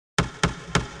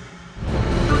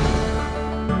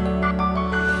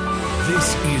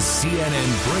This is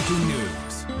CNN Breaking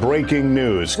News. Breaking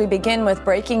news. We begin with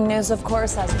breaking news, of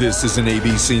course. This is an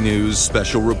ABC News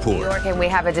special report. New York, and we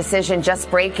have a decision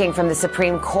just breaking from the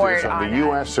Supreme Court. On the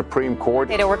U.S. Supreme Court.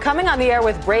 We're coming on the air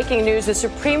with breaking news. The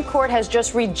Supreme Court has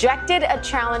just rejected a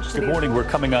challenge to Good morning. We're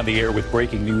coming on the air with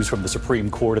breaking news from the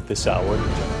Supreme Court at this hour.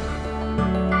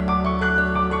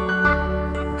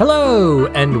 Hello,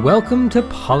 and welcome to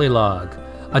Polylog,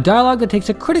 a dialogue that takes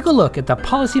a critical look at the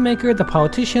policymaker, the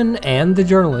politician, and the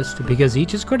journalist, because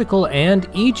each is critical and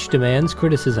each demands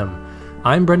criticism.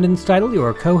 I'm Brendan Steidel,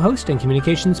 your co-host and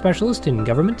communications specialist in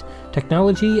government,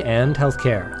 technology, and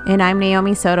healthcare. And I'm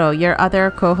Naomi Soto, your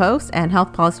other co-host and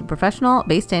health policy professional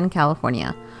based in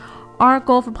California. Our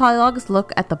goal for Polylog is to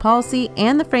look at the policy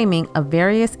and the framing of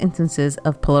various instances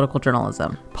of political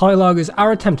journalism. Polylog is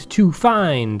our attempt to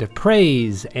find,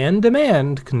 praise, and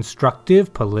demand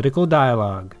constructive political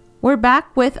dialogue. We're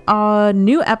back with a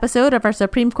new episode of our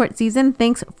Supreme Court season.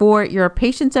 Thanks for your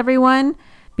patience, everyone.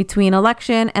 Between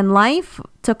election and life,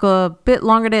 took a bit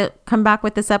longer to come back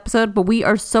with this episode, but we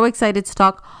are so excited to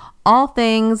talk all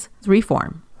things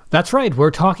reform. That's right.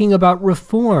 We're talking about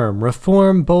reform.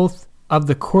 Reform both of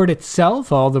the court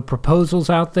itself, all the proposals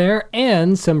out there,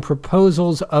 and some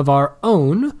proposals of our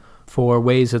own for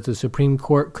ways that the Supreme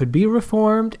Court could be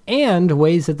reformed and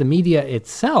ways that the media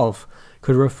itself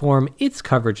could reform its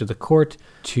coverage of the court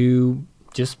to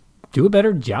just do a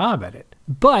better job at it.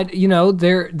 But, you know,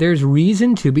 there's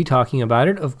reason to be talking about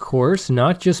it, of course,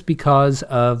 not just because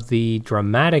of the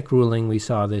dramatic ruling we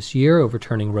saw this year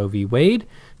overturning Roe v. Wade,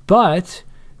 but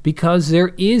because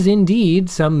there is indeed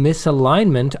some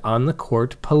misalignment on the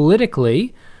court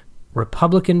politically.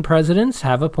 Republican presidents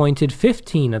have appointed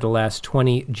 15 of the last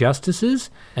 20 justices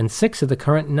and 6 of the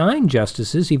current 9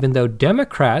 justices, even though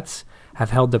Democrats have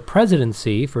held the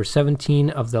presidency for 17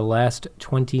 of the last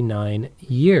 29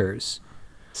 years.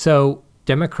 So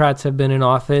Democrats have been in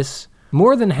office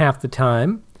more than half the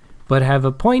time, but have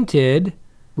appointed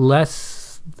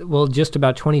just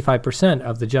about 25%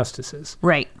 of the justices.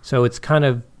 Right. So it's kind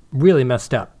of really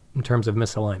messed up in terms of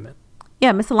misalignment.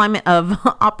 Yeah, misalignment of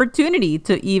opportunity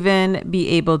to even be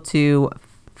able to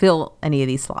fill any of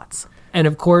these slots. And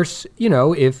of course, you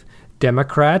know, if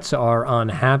Democrats are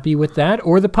unhappy with that,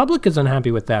 or the public is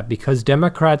unhappy with that, because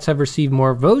Democrats have received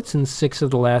more votes in 6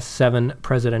 of the last 7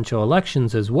 presidential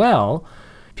elections as well,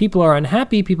 people are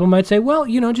unhappy. People might say, well,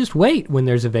 you know, just wait. When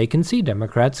there's a vacancy,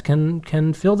 Democrats can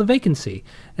fill the vacancy.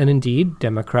 And indeed,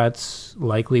 Democrats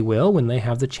likely will when they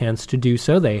have the chance to do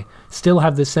so. They still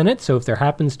have the Senate, so if there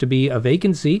happens to be a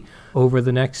vacancy over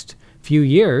the next few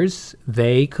years,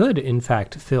 they could, in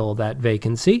fact, fill that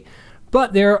vacancy.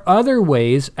 But there are other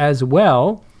ways as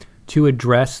well to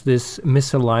address this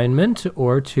misalignment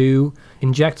or to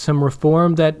inject some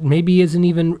reform that maybe isn't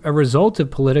even a result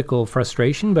of political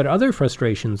frustration, but other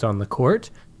frustrations on the court.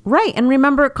 Right. And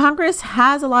remember, Congress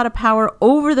has a lot of power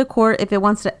over the court if it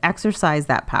wants to exercise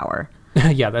that power.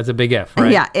 Yeah, that's a big if,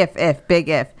 right? Yeah, big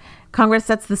if. Congress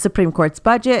sets the Supreme Court's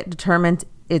budget, determines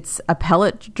its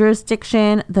appellate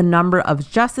jurisdiction, the number of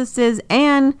justices,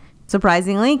 and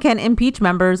surprisingly can impeach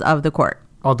members of the court.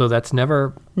 Although that's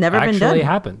never actually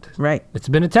happened. Right. It's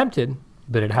been attempted,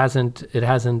 but it hasn't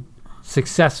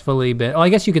successfully been. Well, I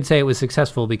guess you could say it was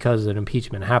successful because an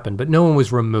impeachment happened, but no one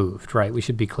was removed, right? We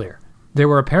should be clear. There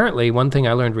were apparently, one thing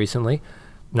I learned recently,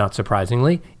 not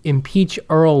surprisingly, impeach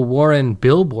Earl Warren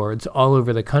billboards all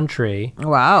over the country.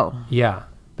 Wow. Yeah.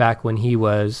 Back when he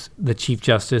was the Chief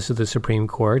Justice of the Supreme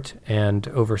Court and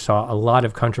oversaw a lot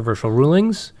of controversial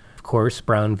rulings. Of course,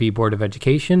 Brown v. Board of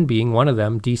Education being one of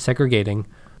them, desegregating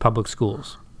public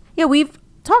schools. Yeah, we've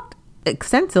talked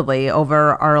extensively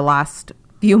over our last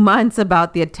few months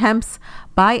about the attempts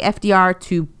by FDR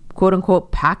to, quote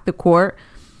unquote, pack the court.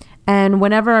 And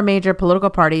whenever a major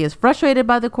political party is frustrated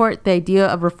by the court, the idea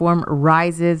of reform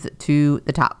rises to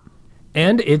the top.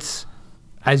 And it's,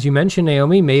 as you mentioned,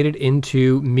 Naomi, made it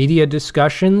into media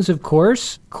discussions, of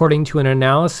course, according to an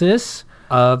analysis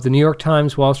of the New York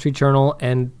Times, Wall Street Journal,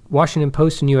 and Washington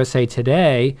Post and USA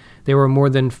Today. There were more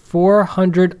than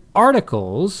 400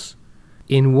 articles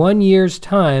in 1 year's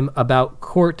time about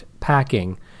court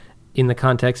packing in the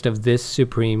context of this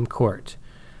Supreme Court.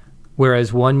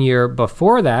 Whereas 1 year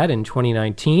before that, in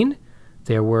 2019,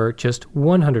 there were just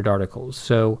 100 articles.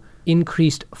 So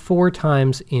increased 4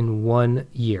 times in 1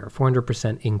 year,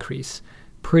 400% increase.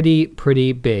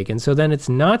 Pretty big. And so then it's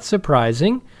not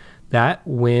surprising that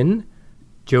when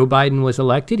Joe Biden was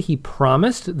elected, he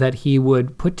promised that he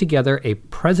would put together a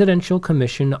presidential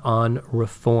commission on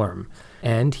reform.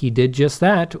 And he did just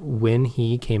that when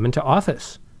he came into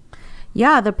office.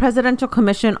 Yeah, the Presidential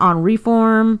Commission on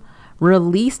Reform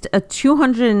released a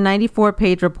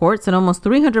 294-page report, so an almost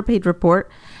 300-page report,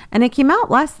 and it came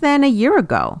out less than a year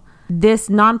ago. This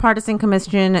nonpartisan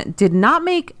commission did not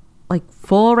make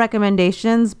full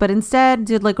recommendations, but instead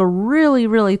did a really,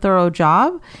 really thorough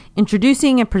job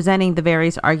introducing and presenting the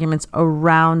various arguments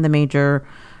around the major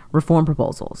reform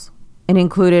proposals. It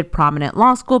included prominent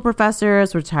law school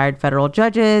professors, retired federal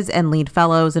judges, and lead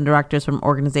fellows and directors from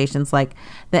organizations like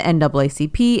the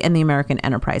NAACP and the American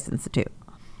Enterprise Institute.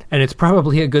 And it's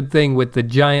probably a good thing with the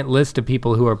giant list of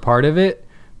people who are part of it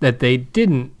that they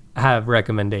didn't have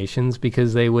recommendations,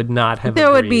 because they would not have There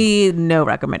agreed. would be no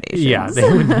recommendations. Yeah, they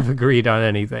wouldn't have agreed on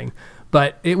anything.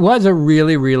 But it was a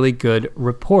really, really good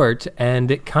report,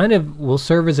 and it kind of will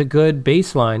serve as a good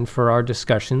baseline for our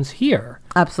discussions here.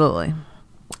 Absolutely.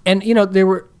 And,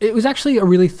 it was actually a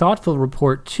really thoughtful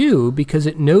report, too, because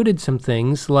it noted some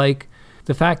things like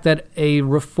the fact that a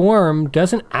reform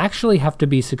doesn't actually have to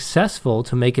be successful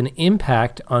to make an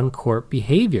impact on court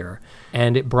behavior.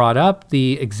 And it brought up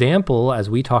the example,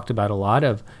 as we talked about a lot,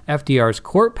 of FDR's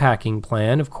court packing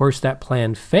plan. Of course, that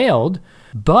plan failed,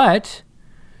 but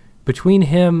between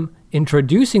him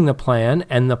introducing the plan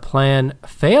and the plan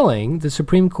failing, the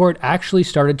Supreme Court actually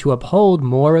started to uphold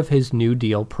more of his New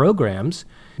Deal programs,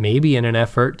 maybe in an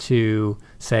effort to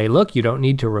say, look, you don't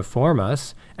need to reform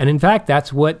us. And in fact,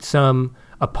 that's what some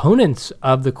opponents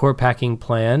of the court packing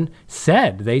plan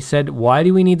said. They said, why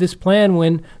do we need this plan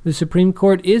when the Supreme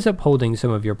Court is upholding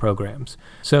some of your programs?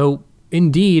 So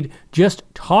indeed, just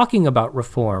talking about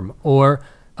reform or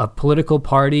a political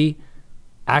party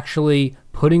actually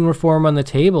putting reform on the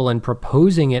table and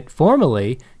proposing it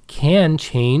formally can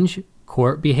change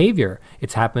court behavior.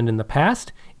 It's happened in the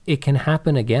past. It can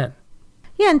happen again.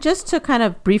 Yeah, and just to kind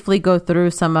of briefly go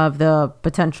through some of the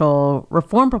potential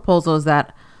reform proposals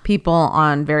that people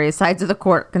on various sides of the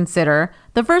court consider.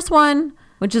 The first one,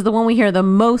 which is the one we hear the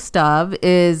most of,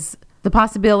 is the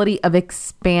possibility of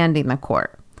expanding the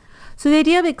court. So the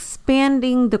idea of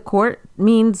expanding the court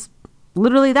means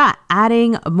literally that,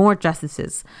 adding more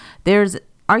justices. There's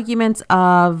arguments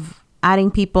of adding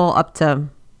people up to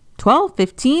 12,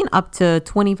 15, up to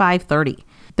 25, 30.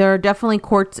 There are definitely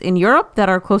courts in Europe that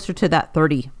are closer to that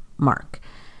 30 mark.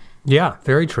 Yeah,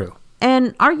 very true.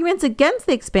 And arguments against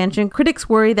the expansion, critics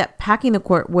worry that packing the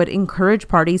court would encourage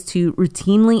parties to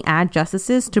routinely add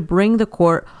justices to bring the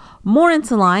court more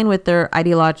into line with their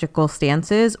ideological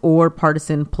stances or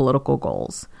partisan political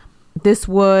goals. This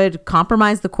would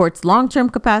compromise the court's long-term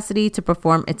capacity to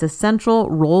perform its essential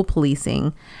role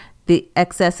policing the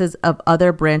excesses of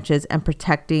other branches and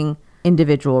protecting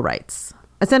individual rights.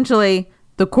 Essentially,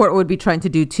 the court would be trying to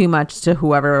do too much to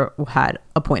whoever had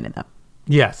appointed them.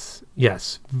 Yes.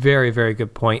 Very, very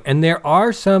good point. And there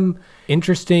are some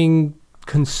interesting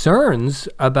concerns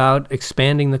about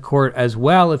expanding the court as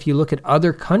well. If you look at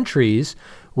other countries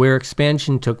where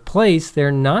expansion took place,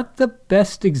 they're not the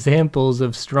best examples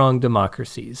of strong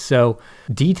democracies. So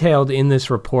detailed in this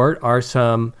report are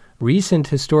some recent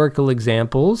historical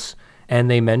examples. And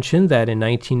they mentioned that in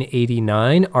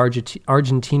 1989,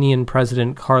 Argentinian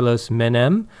President Carlos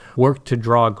Menem worked to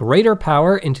draw greater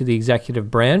power into the executive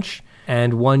branch,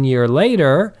 and 1 year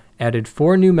later added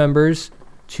 4 new members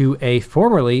to a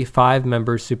formerly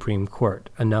 5-member Supreme Court,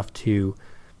 enough to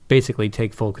basically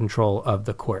take full control of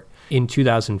the court. In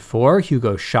 2004,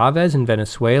 Hugo Chavez in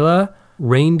Venezuela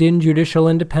reined in judicial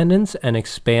independence and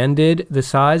expanded the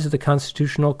size of the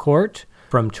Constitutional Court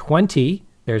from 20,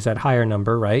 there's that higher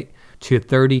number, right, to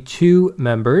 32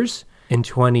 members. In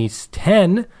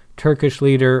 2010, Turkish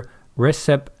leader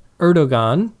Recep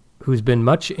Erdogan, who's been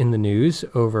much in the news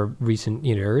over recent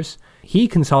years, he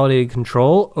consolidated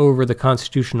control over the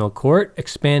Constitutional Court,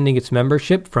 expanding its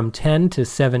membership from 10 to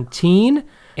 17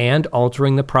 and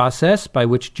altering the process by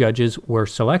which judges were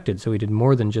selected. So he did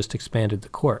more than just expanded the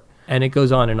court. And it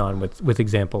goes on and on with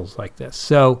examples like this.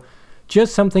 So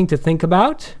just something to think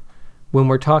about when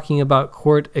we're talking about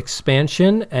court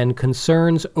expansion and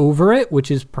concerns over it, which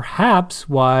is perhaps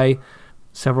why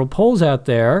several polls out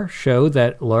there show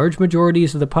that large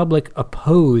majorities of the public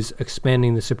oppose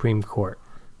expanding the Supreme Court.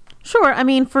 Sure. I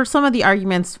mean, for some of the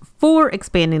arguments for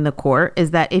expanding the court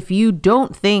is that if you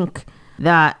don't think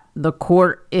that the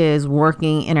court is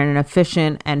working in an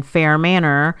efficient and fair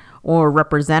manner or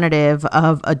representative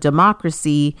of a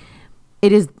democracy,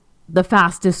 it is the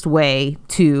fastest way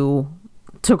to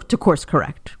course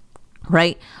correct,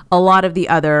 right? A lot of the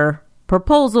other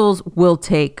proposals will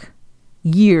take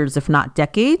years, if not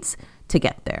decades, to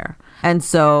get there. And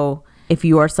so if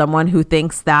you are someone who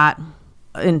thinks that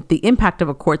the impact of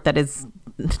a court that is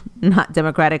not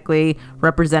democratically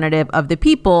representative of the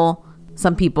people,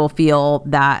 some people feel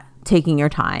that taking your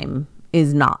time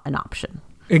is not an option.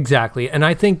 Exactly. And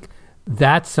I think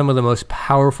that's some of the most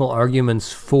powerful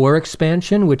arguments for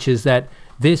expansion, which is that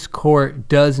this court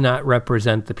does not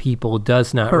represent the people,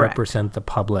 does not Correct. represent the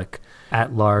public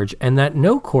at large, and that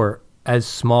no court as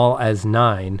small as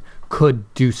 9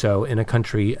 could do so in a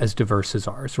country as diverse as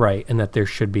ours, right? And that there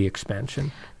should be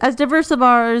expansion. As diverse as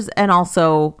ours, and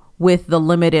also with the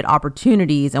limited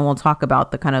opportunities, and we'll talk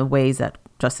about the kind of ways that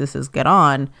justices get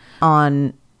on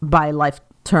by life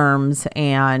terms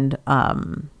and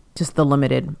just the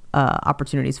limited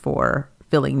opportunities for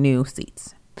filling new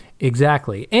seats.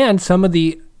 Exactly. And some of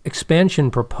the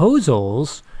expansion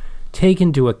proposals take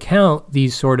into account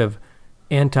these sort of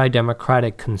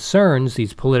anti-democratic concerns,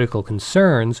 these political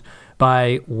concerns,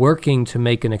 by working to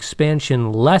make an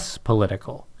expansion less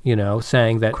political,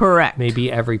 saying that Correct.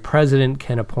 maybe every president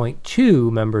can appoint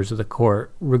 2 members of the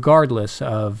court, regardless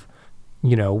of,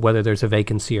 whether there's a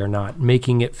vacancy or not,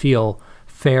 making it feel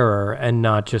fairer and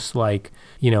not just like,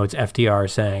 it's FDR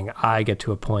saying, I get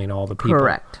to appoint all the people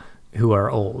Correct. who are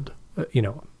old,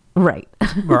 Right.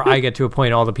 or I get to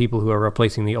appoint all the people who are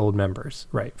replacing the old members,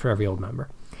 right, for every old member.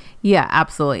 Yeah,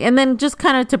 absolutely. And then just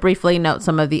kind of to briefly note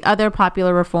some of the other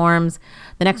popular reforms,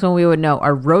 the next one we would note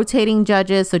are rotating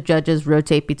judges. So judges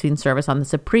rotate between service on the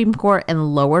Supreme Court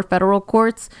and lower federal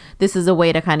courts. This is a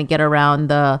way to kind of get around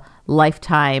the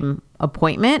lifetime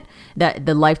appointment, that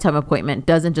the lifetime appointment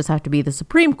doesn't just have to be the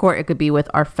Supreme Court. It could be with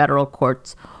our federal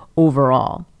courts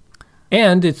overall.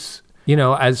 And it's,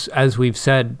 as we've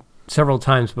said several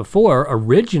times before,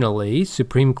 originally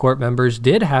Supreme Court members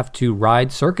did have to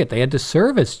ride circuit. They had to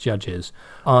serve as judges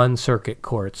on circuit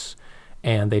courts,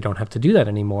 and they don't have to do that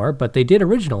anymore, but they did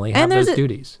originally have those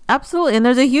duties. Absolutely. And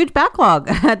there's a huge backlog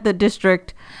at the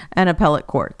district and appellate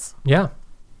courts. Yeah.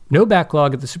 No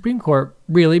backlog at the Supreme Court,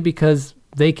 really, because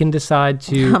they can decide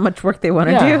to... how much work they want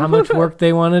to do. how much work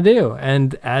they want to do.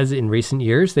 And as in recent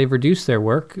years, they've reduced their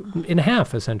work in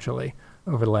half, essentially,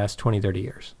 over the last 20, 30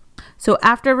 years. So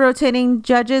after rotating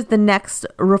judges, the next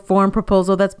reform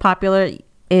proposal that's popular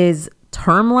is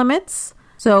term limits.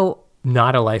 So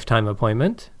not a lifetime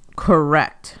appointment.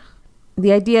 Correct.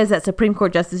 The idea is that Supreme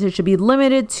Court justices should be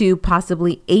limited to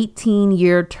possibly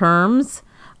 18-year terms.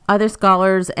 Other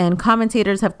scholars and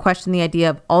commentators have questioned the idea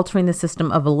of altering the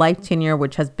system of a life tenure,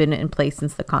 which has been in place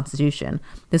since the Constitution.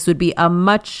 This would be a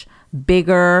much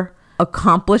bigger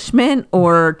accomplishment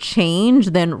or change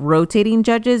than rotating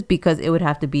judges, because it would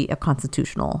have to be a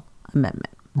constitutional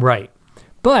amendment. Right.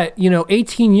 But,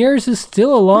 18 years is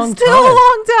still a long time. Still a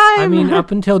long time. I mean, up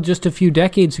until just a few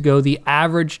decades ago, the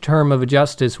average term of a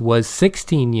justice was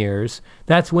 16 years.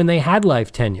 That's when they had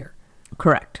life tenure.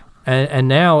 Correct. And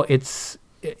now it's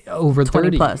over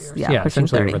 30 plus, years. yeah,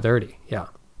 essentially 30. over 30. Yeah.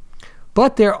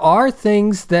 But there are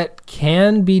things that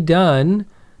can be done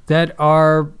that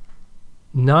are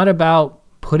not about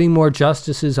putting more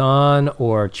justices on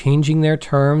or changing their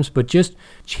terms, but just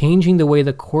changing the way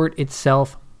the court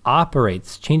itself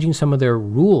operates, changing some of their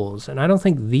rules. And I don't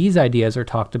think these ideas are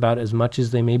talked about as much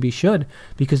as they maybe should,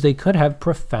 because they could have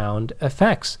profound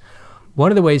effects.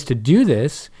 One of the ways to do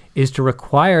this is to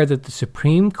require that the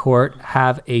Supreme Court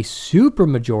have a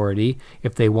supermajority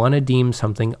if they want to deem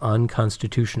something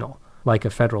unconstitutional, like a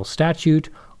federal statute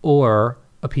or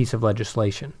a piece of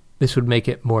legislation. This would make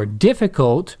it more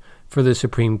difficult for the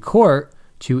Supreme Court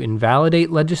to invalidate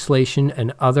legislation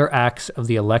and other acts of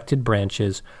the elected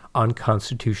branches on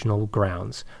constitutional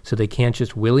grounds. So they can't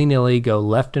just willy-nilly go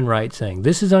left and right saying,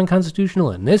 this is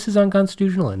unconstitutional, and this is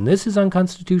unconstitutional, and this is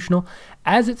unconstitutional,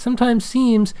 as it sometimes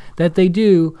seems that they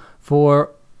do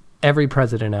for every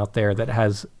president out there that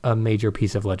has a major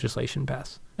piece of legislation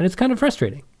pass. And it's kind of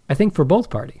frustrating, I think, for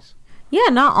both parties. Yeah,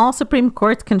 not all Supreme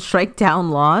Courts can strike down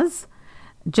laws.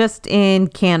 Just in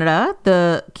Canada,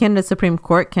 the Canada Supreme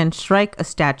Court can strike a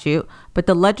statute, but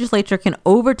the legislature can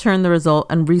overturn the result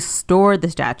and restore the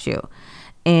statute.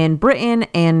 In Britain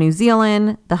and New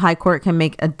Zealand, the High Court can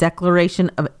make a declaration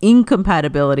of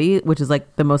incompatibility, which is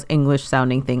like the most English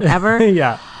sounding thing ever.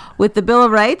 Yeah. With the Bill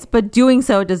of Rights, but doing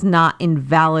so does not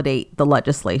invalidate the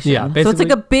legislation. Yeah, so it's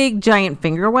like a big giant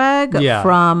finger wag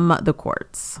from the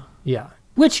courts. Yeah.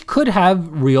 Which could have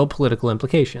real political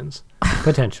implications,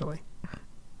 potentially.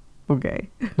 Okay.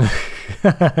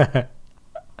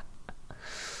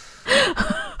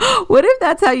 What if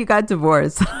that's how you got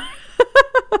divorced?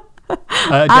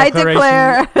 I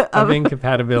declare of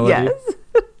incompatibility.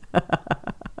 Yes.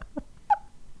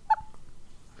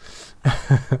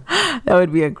 That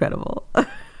would be incredible.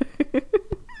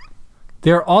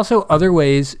 There are also other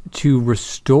ways to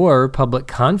restore public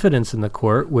confidence in the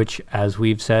court, which, as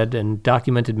we've said and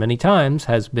documented many times,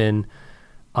 has been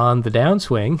on the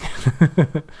downswing.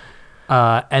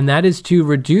 And that is to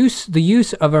reduce the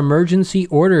use of emergency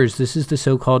orders. This is the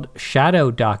so-called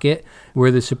shadow docket,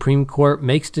 where the Supreme Court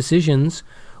makes decisions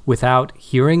without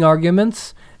hearing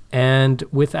arguments and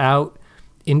without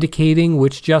indicating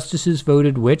which justices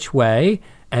voted which way,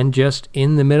 and just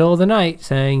in the middle of the night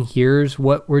saying, here's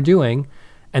what we're doing.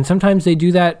 And sometimes they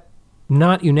do that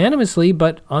not unanimously,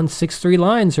 but on 6-3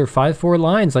 lines or 5-4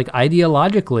 lines, like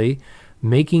ideologically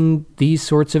making these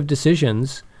sorts of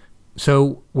decisions.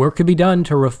 So work could be done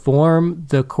to reform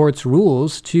the court's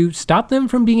rules to stop them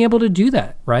from being able to do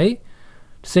that, right?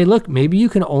 To say, look, maybe you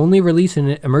can only release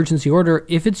an emergency order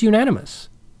if it's unanimous.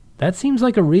 That seems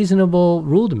like a reasonable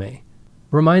rule to me.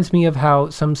 Reminds me of how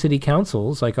some city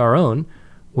councils, like our own,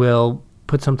 will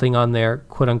put something on their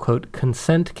quote-unquote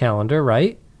consent calendar,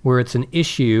 right? Where it's an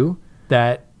issue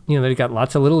that, they've got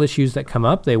lots of little issues that come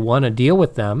up. They want to deal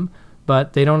with them,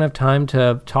 but they don't have time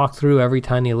to talk through every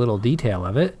tiny little detail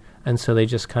of it. And so they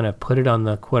just kind of put it on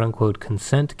the quote-unquote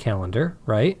consent calendar,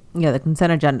 right? Yeah, the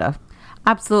consent agenda.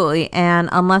 Absolutely. And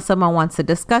unless someone wants to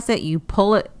discuss it, you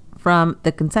pull it from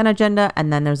the consent agenda,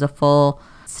 and then there's a full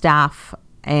staff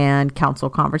and council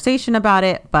conversation about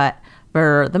it. But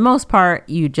for the most part,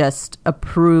 you just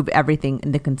approve everything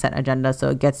in the consent agenda, so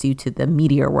it gets you to the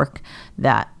meatier work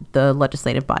that the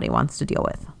legislative body wants to deal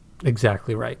with.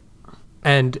 Exactly right.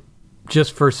 And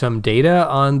just for some data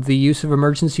on the use of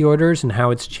emergency orders and how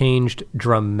it's changed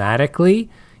dramatically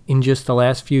in just the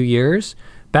last few years,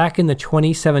 back in the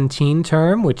 2017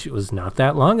 term, which was not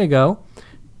that long ago,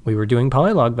 we were doing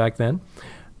Polylog back then,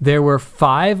 there were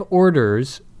 5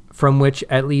 orders from which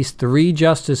at least 3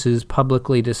 justices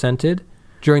publicly dissented.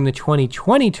 During the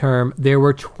 2020 term, there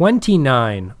were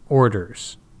 29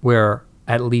 orders where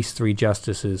at least 3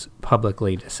 justices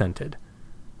publicly dissented.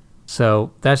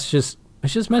 So it's just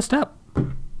messed up.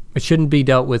 It shouldn't be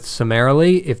dealt with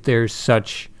summarily if there's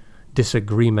such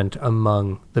disagreement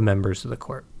among the members of the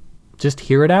court. Just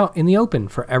hear it out in the open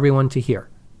for everyone to hear.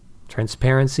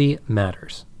 Transparency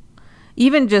matters.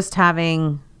 Even just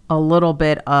having a little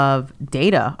bit of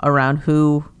data around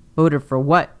who voted for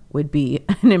what would be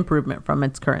an improvement from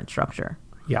its current structure.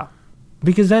 Yeah.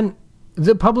 Because then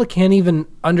the public can't even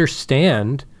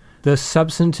understand the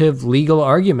substantive legal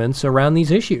arguments around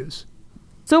these issues.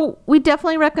 So we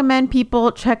definitely recommend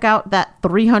people check out that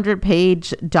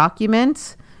 300-page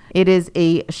document. It is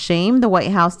a shame the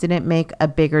White House didn't make a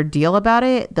bigger deal about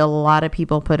it. A lot of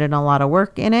people put in a lot of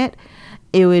work in it.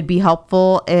 It would be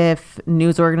helpful if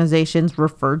news organizations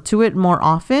referred to it more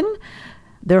often.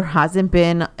 There hasn't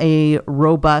been a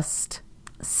robust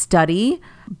study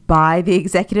by the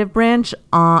executive branch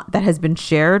that has been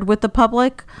shared with the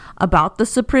public about the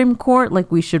Supreme Court. Like,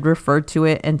 we should refer to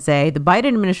it and say the Biden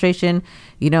administration,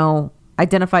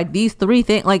 identified these 3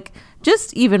 things. Like,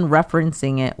 just even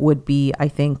referencing it would be, I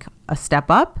think, a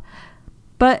step up.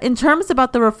 But in terms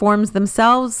about the reforms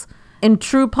themselves, in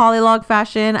true Polylog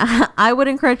fashion, I would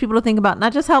encourage people to think about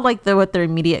not just how what their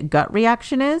immediate gut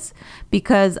reaction is,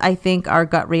 because I think our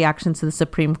gut reaction to the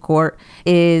Supreme Court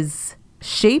is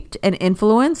shaped and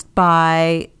influenced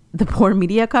by the poor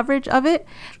media coverage of it.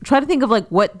 Try to think of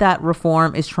what that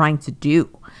reform is trying to do,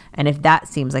 and if that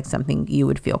seems like something you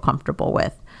would feel comfortable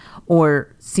with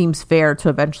or seems fair to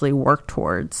eventually work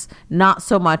towards. Not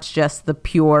so much just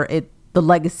the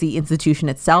legacy institution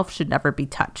itself should never be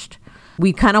touched.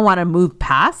 We kind of want to move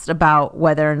past about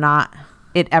whether or not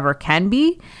it ever can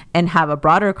be and have a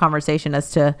broader conversation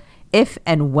as to if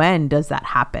and when does that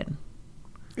happen.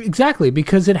 Exactly,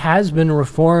 because it has been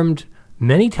reformed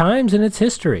many times in its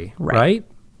history, right?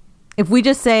 If we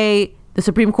just say the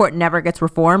Supreme Court never gets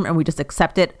reformed and we just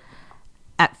accept it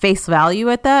at face value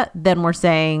at that, then we're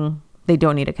saying they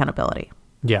don't need accountability.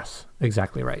 Yes,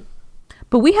 exactly right.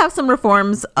 But we have some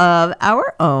reforms of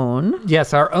our own.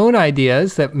 Yes, our own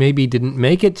ideas that maybe didn't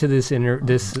make it to this section.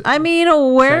 Is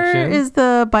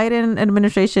the Biden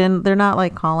administration? They're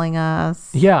not calling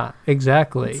us. Yeah,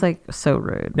 exactly. It's so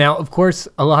rude. Now, of course,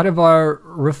 a lot of our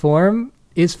reform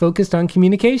is focused on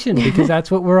communication because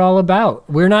that's what we're all about.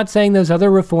 We're not saying those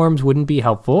other reforms wouldn't be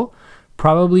helpful.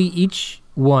 Probably each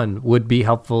one would be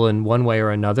helpful in one way or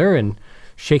another, and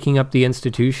shaking up the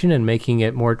institution and making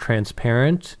it more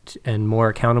transparent and more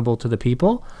accountable to the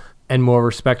people and more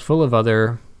respectful of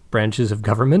other branches of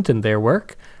government and their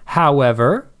work.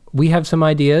 However, we have some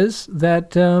ideas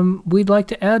that we'd like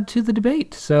to add to the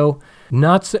debate. So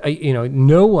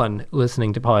no one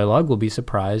listening to Polylog will be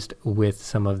surprised with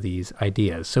some of these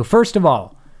ideas. So first of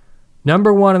all,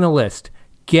 number 1 on the list,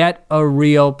 get a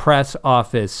real press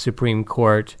office, Supreme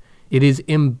Court. It is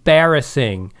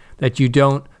embarrassing that you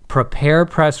don't prepare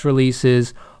press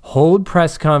releases, hold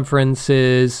press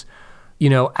conferences,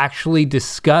 actually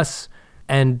discuss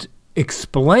and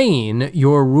explain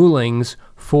your rulings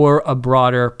for a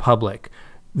broader public.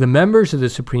 The members of the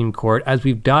Supreme Court, as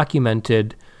we've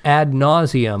documented ad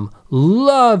nauseum,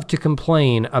 love to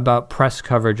complain about press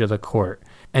coverage of the court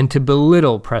and to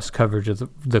belittle press coverage of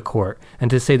the court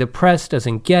and to say the press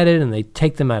doesn't get it and they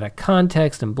take them out of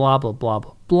context and blah, blah, blah,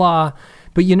 blah, blah.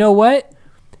 But you know what?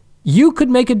 You could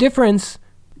make a difference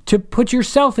to put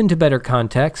yourself into better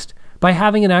context by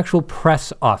having an actual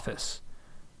press office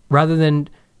rather than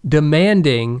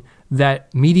demanding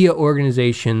that media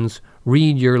organizations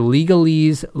read your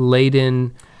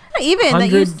legalese-laden even that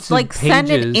you like send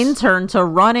an intern to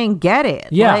run and get it.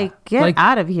 Yeah, get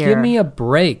out of here. Give me a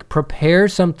break. Prepare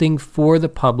something for the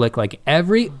public like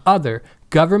every other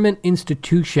government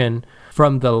institution,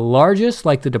 from the largest,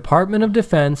 like the Department of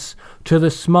Defense, to the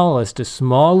smallest, a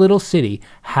small little city,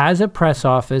 has a press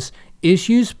office,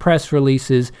 issues press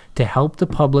releases to help the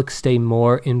public stay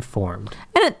more informed.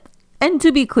 And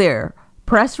to be clear,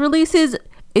 press releases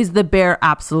is the bare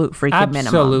absolute freaking minimum.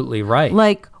 Absolutely right.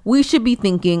 Like, we should be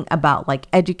thinking about like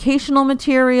educational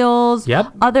materials,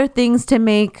 other things to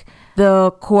make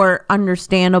the court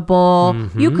understandable.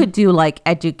 You could do like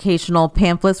educational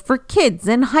pamphlets for kids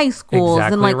in high schools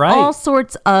and like all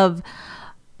sorts of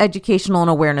educational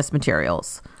and awareness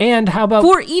materials. And how about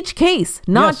for each case,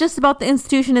 not just about the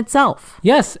institution itself.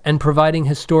 Yes, and providing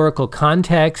historical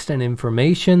context and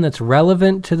information that's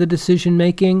relevant to the decision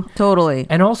making. Totally.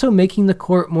 And also making the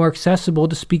court more accessible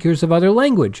to speakers of other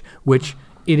language, which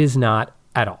it is not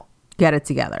at all. Get it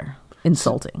together.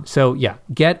 Insulting. So yeah,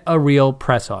 get a real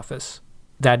press office.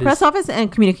 That is press office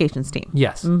and communications team.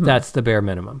 Yes, that's the bare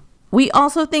minimum. We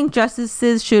also think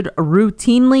justices should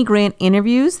routinely grant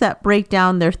interviews that break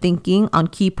down their thinking on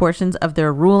key portions of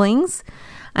their rulings.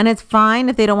 And it's fine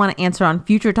if they don't want to answer on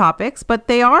future topics, but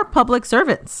they are public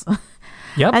servants.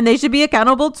 Yep. And they should be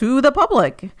accountable to the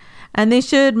public. And they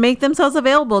should make themselves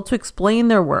available to explain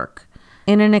their work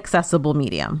in an accessible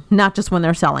medium, not just when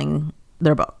they're selling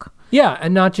their book. Yeah,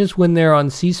 and not just when they're on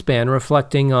C-SPAN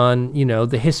reflecting on,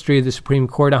 the history of the Supreme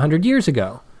Court 100 years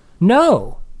ago.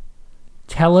 No.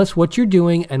 Tell us what you're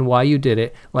doing and why you did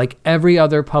it, like every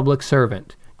other public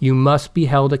servant. You must be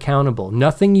held accountable.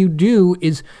 Nothing you do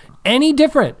is any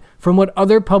different from what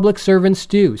other public servants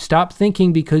do. Stop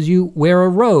thinking because you wear a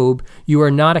robe, you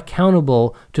are not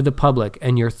accountable to the public,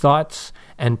 and your thoughts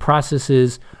and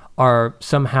processes are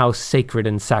somehow sacred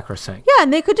and sacrosanct. Yeah,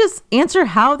 and they could just answer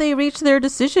how they reach their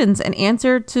decisions and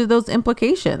answer to those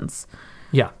implications.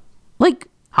 Yeah. Like,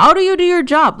 how do you do your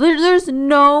job? There's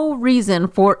no reason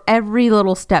for every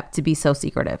little step to be so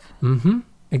secretive.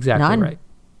 Exactly. None. Right.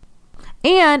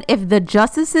 And if the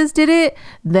justices did it,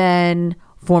 then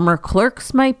former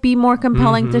clerks might be more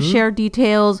compelling to share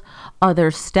details,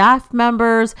 other staff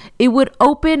members. It would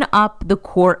open up the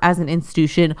court as an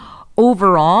institution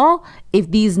overall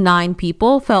if these 9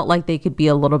 people felt like they could be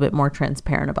a little bit more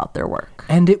transparent about their work.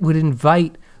 And it would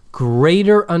invite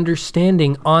greater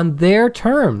understanding on their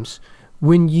terms.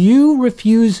 When you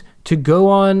refuse to go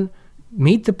on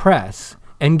Meet the Press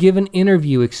and give an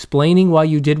interview explaining why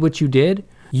you did what you did,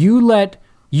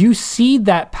 you cede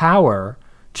that power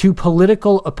to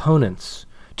political opponents,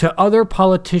 to other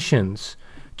politicians,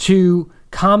 to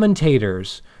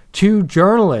commentators, to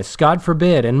journalists, God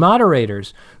forbid, and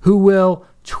moderators who will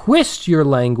twist your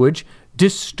language,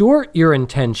 distort your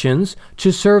intentions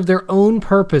to serve their own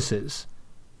purposes.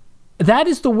 That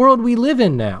is the world we live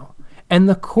in now. And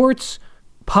the court's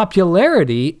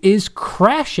popularity is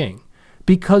crashing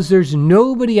because there's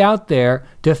nobody out there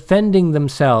defending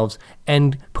themselves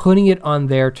and putting it on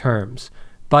their terms.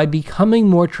 By becoming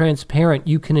more transparent,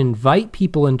 you can invite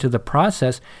people into the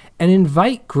process and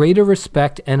invite greater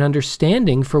respect and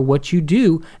understanding for what you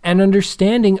do and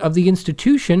understanding of the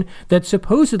institution that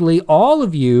supposedly all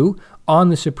of you on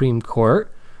the Supreme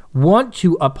Court want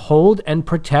to uphold and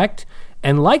protect,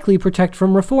 and likely protect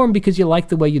from reform because you like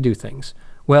the way you do things.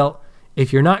 Well,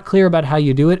 if you're not clear about how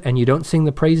you do it and you don't sing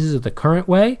the praises of the current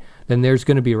way, then there's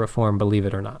going to be reform, believe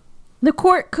it or not. The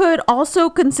court could also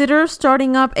consider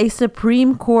starting up a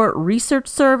Supreme Court research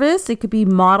service. It could be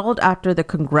modeled after the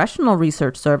Congressional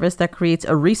Research Service that creates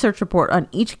a research report on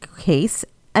each case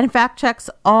and fact checks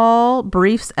all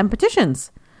briefs and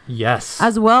petitions. Yes.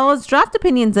 As well as draft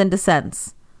opinions and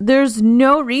dissents. There's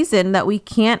no reason that we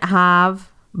can't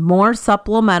have more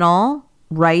supplemental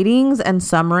writings and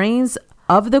summaries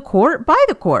of the court by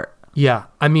the court. Yeah,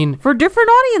 I mean, for different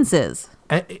audiences.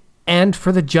 And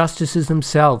for the justices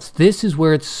themselves. This is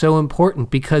where it's so important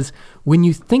because when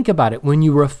you think about it, when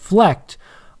you reflect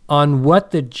on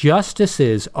what the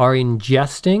justices are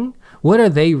ingesting, what are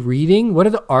they reading, what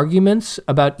are the arguments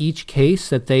about each case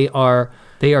that they are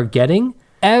getting,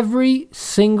 Every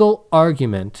single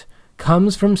argument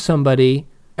comes from somebody,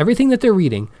 everything that they're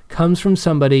reading comes from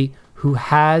somebody who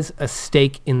has a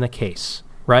stake in the case,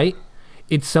 right?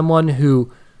 It's someone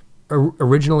who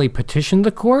originally petitioned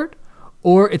the court,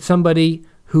 or it's somebody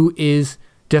who is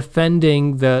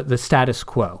defending the status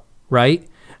quo, right?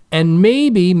 And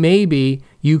maybe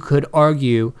you could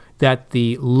argue that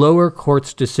the lower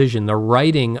court's decision, the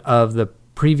writing of the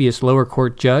previous lower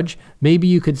court judge, maybe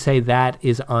you could say that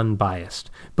is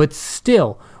unbiased. But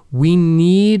still, we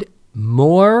need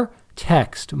more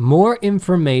text, more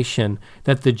information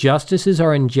that the justices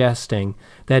are ingesting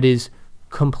that is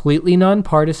completely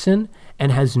nonpartisan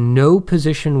and has no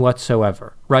position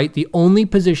whatsoever, right? The only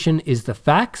position is the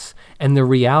facts and the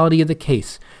reality of the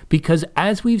case. Because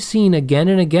as we've seen again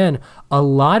and again, a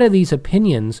lot of these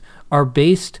opinions are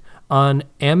based on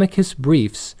amicus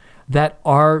briefs that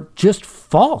are just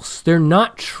false. They're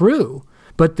not true,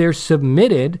 but they're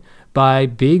submitted by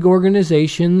big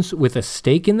organizations with a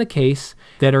stake in the case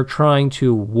that are trying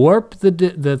to warp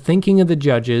the thinking of the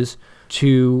judges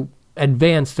to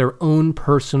advance their own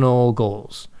personal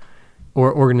goals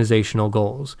or organizational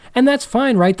goals. And that's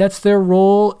fine, right? That's their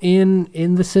role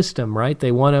in the system, right?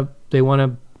 They want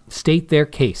to state their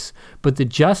case. But the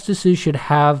justices should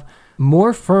have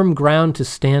more firm ground to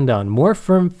stand on, more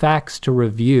firm facts to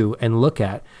review and look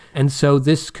at. And so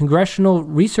this Congressional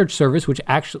Research Service, which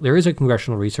actually, there is a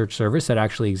Congressional Research Service that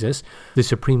actually exists, the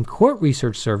Supreme Court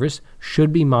Research Service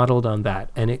should be modeled on that.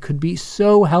 And it could be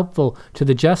so helpful to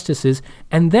the justices.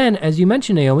 And then, as you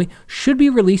mentioned, Naomi, should be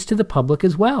released to the public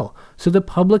as well. So the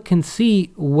public can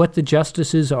see what the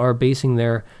justices are basing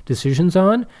their decisions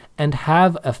on and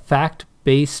have a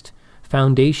fact-based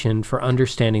foundation for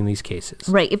understanding these cases.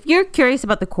 Right. If you're curious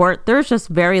about the court, there's just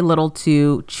very little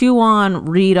to chew on,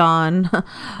 read on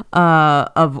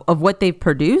of what they've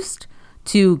produced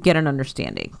to get an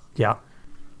understanding. Yeah.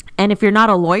 And if you're not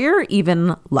a lawyer,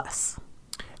 even less.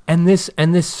 And this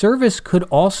service could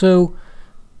also,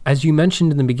 as you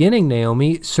mentioned in the beginning,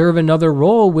 Naomi, serve another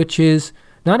role, which is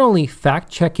not only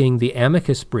fact-checking the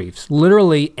amicus briefs,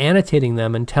 literally annotating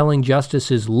them and telling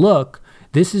justices, look,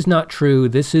 this is not true,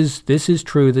 this is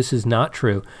true, this is not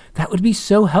true. That would be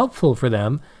so helpful for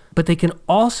them, but they can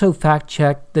also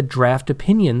fact-check the draft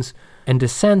opinions and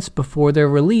dissents before they're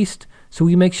released, so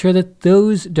we make sure that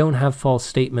those don't have false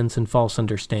statements and false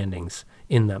understandings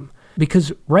in them.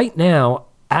 Because right now,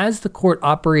 as the court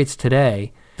operates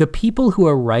today, the people who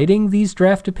are writing these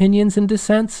draft opinions and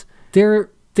dissents, they're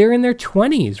in their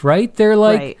 20s, right? They're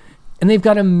like... Right. And they've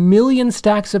got a million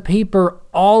stacks of paper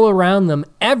all around them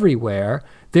everywhere.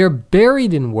 They're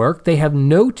buried in work. They have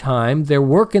no time. They're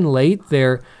working late.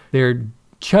 They're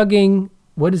chugging,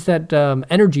 what is that,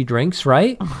 energy drinks,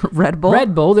 right? Red Bull.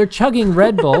 Red Bull. They're chugging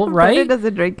Red Bull, right? Brandon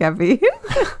doesn't drink coffee.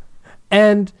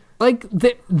 And like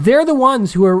they're the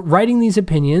ones who are writing these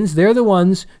opinions. They're the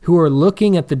ones who are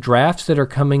looking at the drafts that are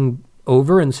coming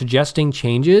over and suggesting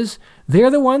changes.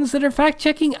 They're the ones that are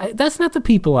fact-checking. That's not the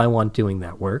people I want doing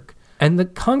that work. And the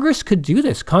Congress could do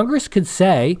this. Congress could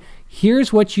say,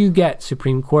 here's what you get,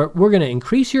 Supreme Court. We're going to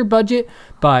increase your budget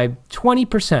by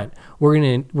 20%. We're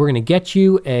going to get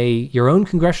you your own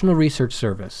Congressional Research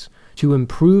Service to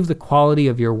improve the quality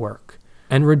of your work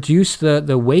and reduce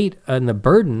the weight and the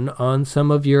burden on some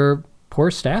of your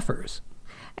poor staffers.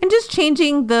 And just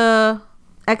changing the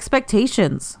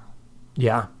expectations.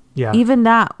 Yeah. Even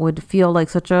that would feel like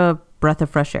such a breath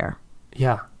of fresh air.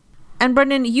 Yeah. And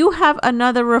Brendan, you have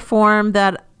another reform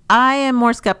that I am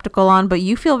more skeptical on, but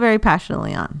you feel very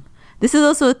passionately on. This is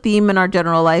also a theme in our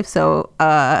general life, so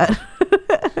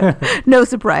no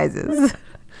surprises.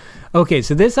 Okay,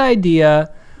 so this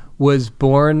idea was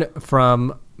born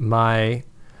from my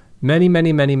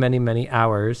many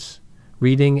hours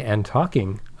reading and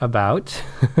talking about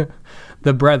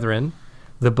The Brethren,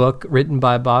 the book written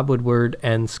by Bob Woodward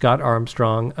and Scott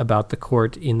Armstrong about the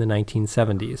court in the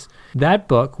 1970s. That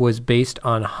book was based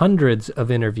on hundreds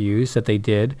of interviews that they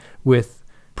did with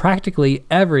practically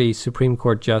every Supreme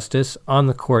Court justice on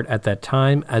the court at that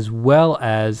time, as well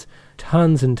as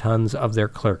tons and tons of their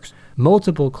clerks,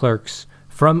 multiple clerks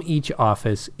from each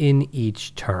office in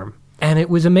each term. And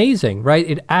it was amazing, right?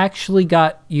 It actually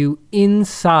got you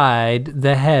inside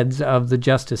the heads of the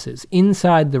justices,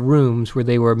 inside the rooms where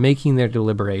they were making their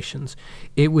deliberations.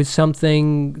 It was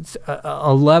something,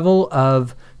 a level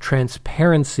of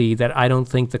transparency that I don't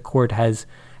think the court has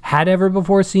had ever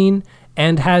before seen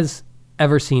and has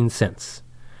ever seen since.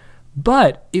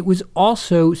 But it was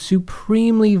also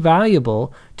supremely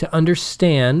valuable to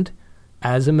understand,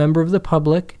 as a member of the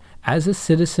public, as a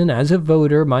citizen, as a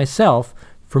voter, myself,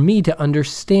 for me to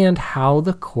understand how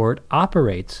the court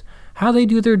operates, how they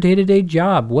do their day-to-day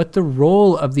job, what the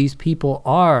role of these people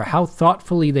are, how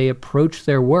thoughtfully they approach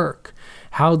their work,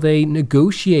 how they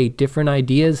negotiate different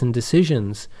ideas and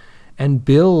decisions and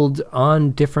build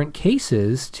on different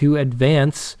cases to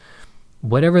advance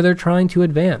whatever they're trying to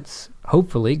advance.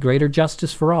 Hopefully, greater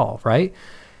justice for all, right?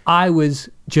 I was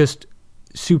just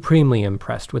supremely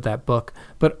impressed with that book,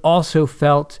 but also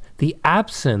felt the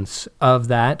absence of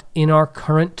that in our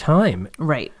current time.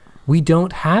 Right. We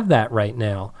don't have that right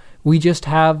now. We just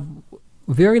have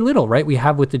very little, right? We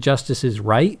have what the justices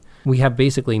write. We have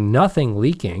basically nothing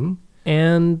leaking,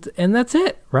 and that's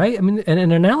it, right? I mean,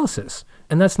 an analysis,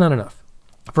 and that's not enough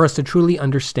for us to truly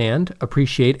understand,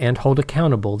 appreciate, and hold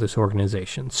accountable this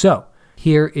organization. So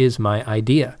here is my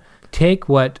idea. Take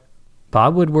what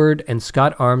Bob Woodward and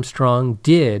Scott Armstrong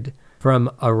did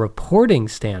from a reporting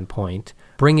standpoint,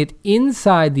 bring it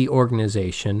inside the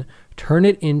organization, turn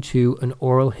it into an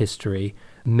oral history,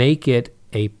 make it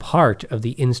a part of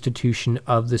the institution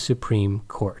of the Supreme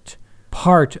Court,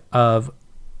 part of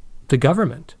the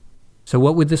government. So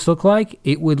what would this look like?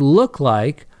 It would look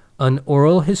like an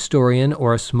oral historian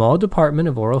or a small department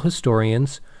of oral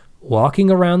historians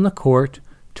walking around the court,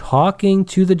 talking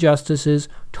to the justices,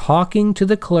 talking to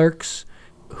the clerks,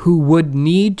 who would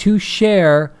need to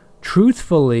share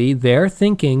truthfully their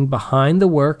thinking behind the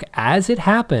work as it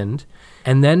happened,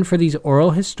 and then for these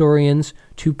oral historians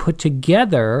to put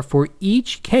together for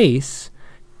each case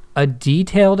a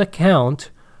detailed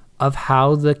account of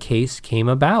how the case came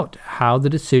about, how the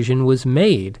decision was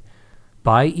made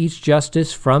by each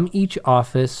justice from each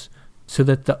office, so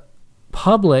that the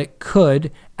public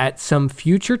could, at some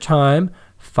future time,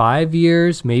 5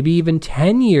 years, maybe even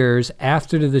 10 years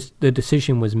after the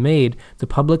decision was made, the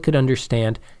public could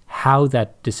understand how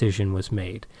that decision was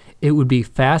made. It would be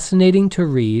fascinating to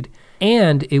read,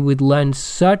 and it would lend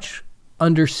such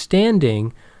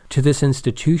understanding to this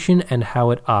institution and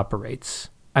how it operates.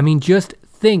 I mean, just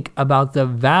think about the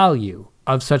value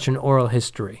of such an oral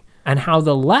history and how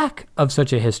the lack of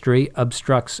such a history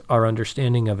obstructs our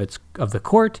understanding of the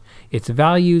court, its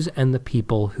values, and the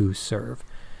people who serve.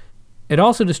 It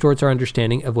also distorts our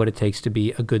understanding of what it takes to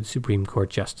be a good Supreme Court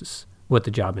justice, what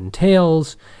the job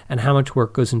entails, and how much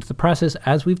work goes into the process,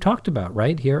 as we've talked about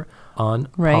right here on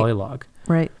Polylog.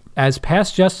 Right. As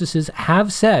past justices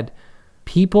have said,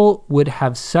 people would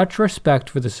have such respect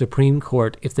for the Supreme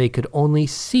Court if they could only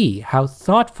see how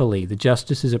thoughtfully the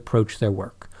justices approach their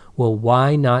work. Well,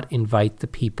 why not invite the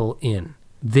people in?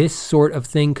 This sort of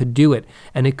thing could do it,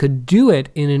 and it could do it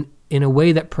in a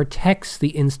way that protects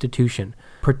the institution,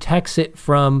 protects it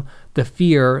from the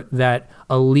fear that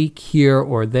a leak here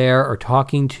or there or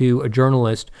talking to a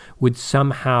journalist would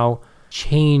somehow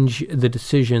change the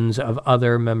decisions of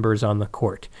other members on the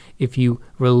court. If you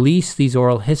release these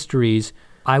oral histories,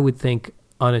 I would think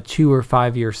on a 2 or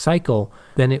 5 year cycle,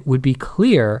 then it would be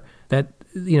clear that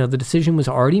the decision was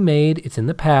already made, it's in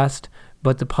the past,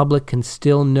 but the public can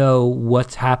still know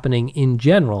what's happening in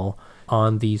general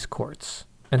on these courts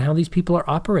and how these people are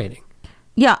operating.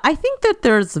 Yeah, I think that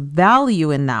there's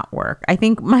value in that work. I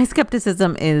think my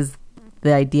skepticism is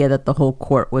the idea that the whole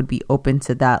court would be open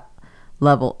to that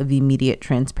level of immediate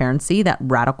transparency, that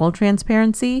radical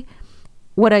transparency.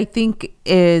 What I think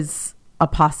is a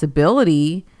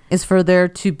possibility is for there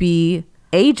to be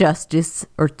a justice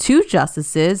or two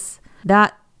justices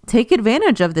that take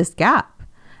advantage of this gap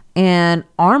and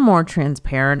are more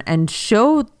transparent and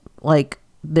show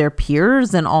their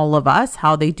peers and all of us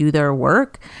how they do their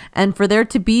work, and for there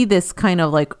to be this kind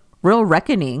of real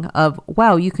reckoning of,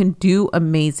 wow, you can do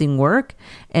amazing work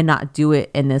and not do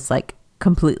it in this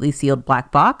completely sealed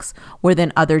black box where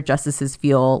then other justices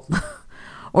feel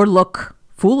or look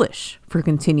foolish for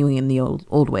continuing in the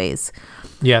old ways.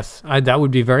 Yes, that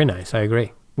would be very nice. I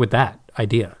agree with that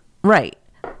idea. Right.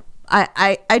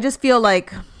 I just feel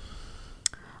like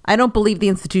I don't believe the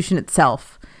institution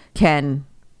itself can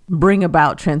bring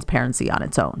about transparency on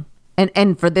its own.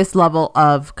 And for this level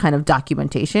of kind of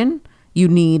documentation, you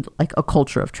need a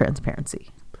culture of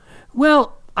transparency.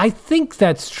 Well, I think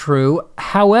that's true.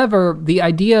 However, the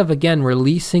idea of, again,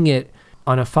 releasing it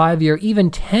on a 5-year,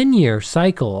 even 10-year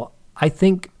cycle, I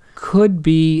think could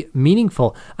be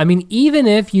meaningful. I mean, even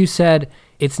if you said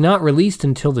it's not released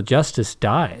until the justice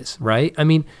dies, right? I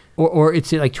mean, or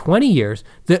it's 20 years.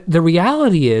 The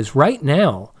reality is right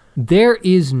now, there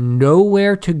is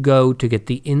nowhere to go to get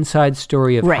the inside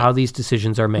story of how these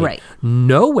decisions are made. Right.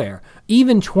 Nowhere.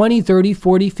 Even 20, 30,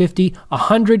 40, 50,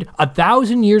 100,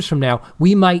 1,000 years from now,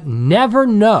 we might never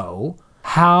know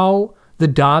how the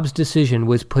Dobbs decision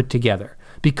was put together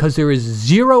because there is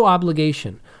zero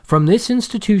obligation from this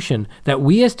institution that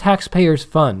we as taxpayers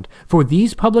fund for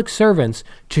these public servants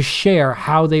to share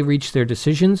how they reached their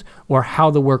decisions or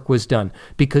how the work was done.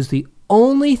 Because the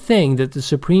only thing that the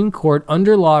Supreme Court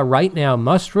under law right now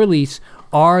must release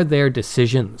are their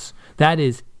decisions. That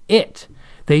is it.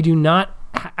 They do not,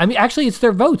 actually it's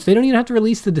their votes. They don't even have to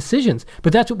release the decisions,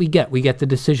 but that's what we get. We get the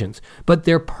decisions. But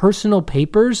their personal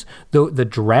papers, the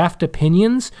draft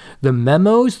opinions, the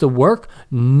memos, the work,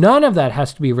 none of that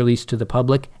has to be released to the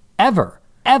public ever.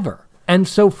 And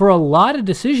so for a lot of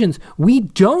decisions, we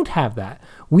don't have that.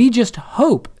 We just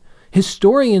hope,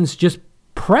 historians just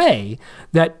pray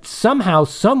that somehow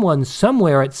someone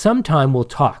somewhere at some time will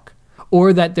talk,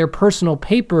 or that their personal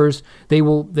papers, they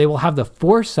will have the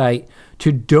foresight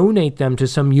to donate them to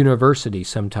some university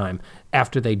sometime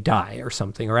after they die or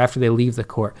something, or after they leave the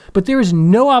court. But there is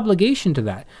no obligation to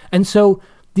that. And so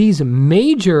these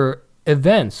major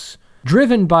events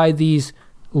driven by these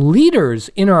leaders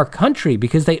in our country,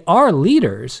 because they are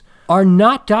leaders, are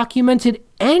not documented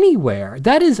anywhere.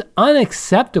 That is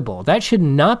unacceptable. That should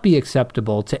not be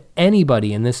acceptable to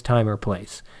anybody in this time or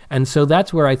place. And so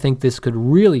that's where I think this could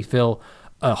really fill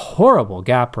a horrible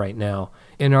gap right now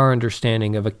in our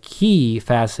understanding of a key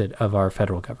facet of our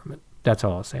federal government. That's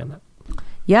all I'll say on that.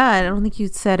 Yeah, I don't think you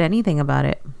said anything about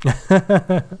it.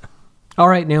 All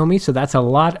right, Naomi, so that's a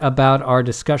lot about our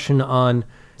discussion on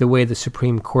the way the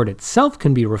Supreme Court itself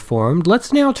can be reformed.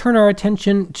 Let's now turn our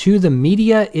attention to the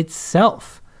media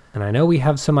itself. And I know we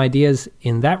have some ideas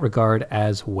in that regard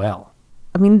as well.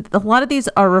 I mean, a lot of these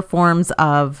are reforms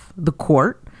of the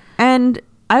court. And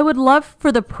I would love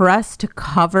for the press to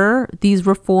cover these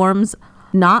reforms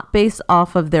not based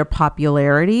off of their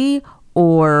popularity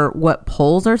or what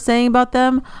polls are saying about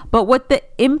them, but what the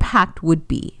impact would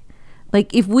be.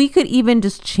 Like, if we could even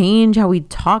just change how we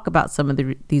talk about some of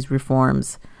these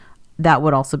reforms, that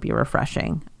would also be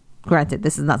refreshing. Granted,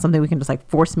 this is not something we can just like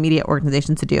force media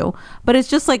organizations to do, but it's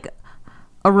just like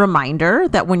a reminder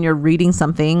that when you're reading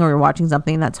something or you're watching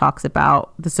something that talks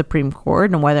about the Supreme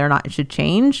Court and whether or not it should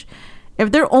change,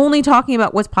 if they're only talking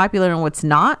about what's popular and what's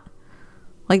not,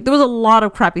 like there was a lot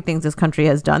of crappy things this country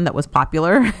has done that was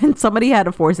popular and somebody had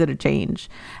to force it to change.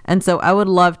 And so I would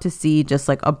love to see just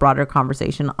like a broader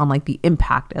conversation on like the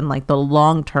impact and like the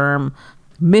long-term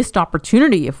missed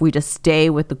opportunity if we just stay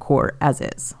with the court as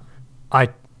is. I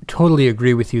totally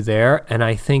agree with you there. And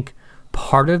I think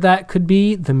part of that could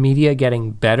be the media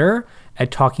getting better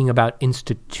at talking about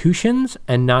institutions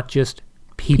and not just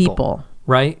people.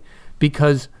 Right?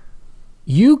 Because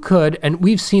you could, and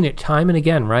we've seen it time and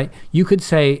again, right? You could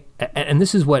say, and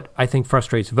this is what I think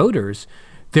frustrates voters,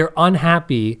 they're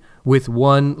unhappy with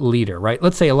one leader, right?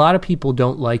 Let's say a lot of people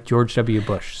don't like George W.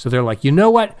 Bush. So they're like, you know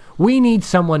what? We need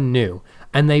someone new.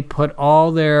 And they put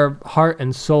all their heart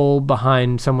and soul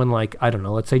behind someone like, I don't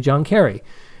know, let's say John Kerry.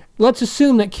 Let's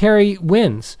assume that Kerry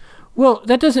wins. Well,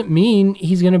 that doesn't mean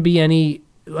he's going to be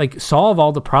solve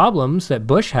all the problems that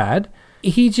Bush had.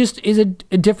 He just is a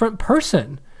different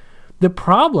person. The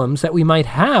problems that we might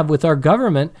have with our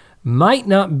government might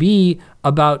not be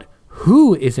about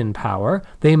who is in power.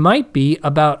 They might be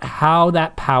about how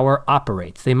that power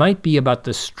operates. They might be about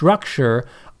the structure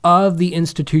of the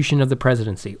institution of the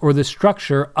presidency or the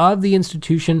structure of the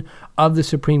institution of the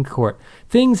Supreme Court.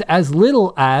 Things as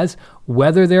little as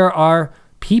whether there are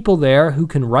people there who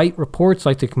can write reports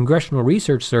like the Congressional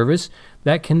Research Service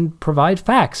that can provide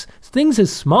facts. Things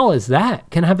as small as that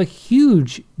can have a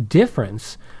huge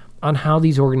difference on how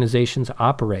these organizations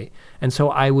operate. And so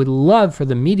I would love for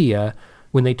the media,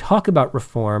 when they talk about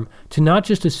reform, to not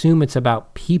just assume it's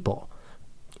about people.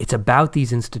 It's about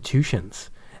these institutions.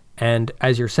 And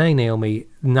as you're saying, Naomi,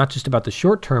 not just about the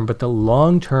short term, but the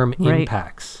long-term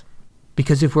impacts.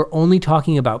 Because if we're only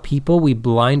talking about people, we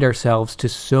blind ourselves to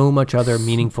so much other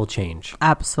meaningful change.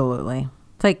 Absolutely.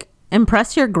 It's like,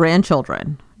 impress your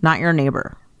grandchildren, not your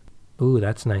neighbor. Ooh,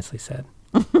 that's nicely said.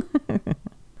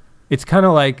 It's kind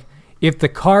of like, if the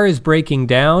car is breaking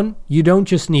down, you don't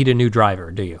just need a new driver,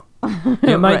 do you?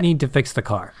 You might need to fix the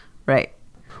car. Right.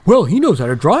 Well, he knows how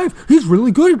to drive. He's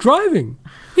really good at driving.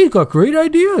 He's got great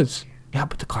ideas. Yeah,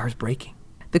 but the car is breaking.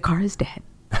 The car is dead.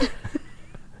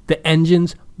 The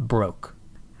engine's broke.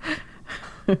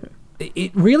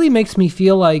 It really makes me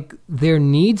feel like there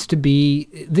needs to be,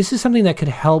 this is something that could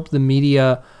help the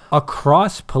media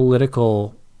across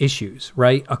political issues,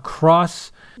 right?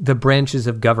 Across the branches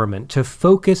of government, to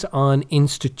focus on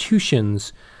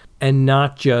institutions and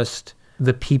not just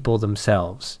the people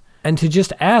themselves. And to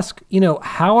just ask,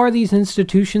 how are these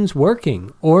institutions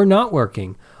working or not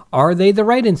working? Are they the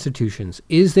right institutions?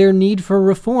 Is there need for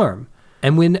reform?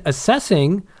 And when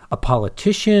assessing a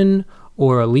politician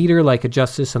or a leader like a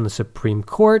justice on the Supreme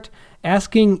Court,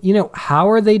 asking, how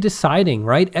are they deciding,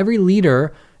 right? Every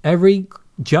leader, every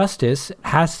justice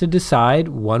has to decide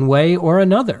one way or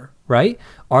another, right?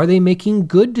 Are they making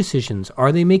good decisions?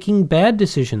 Are they making bad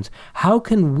decisions? How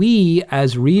can we,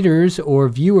 as readers or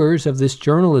viewers of this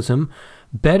journalism,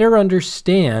 better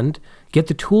understand, get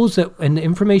the tools and the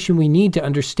information we need to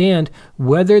understand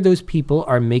whether those people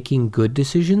are making good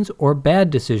decisions or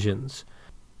bad decisions?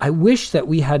 I wish that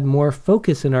we had more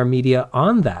focus in our media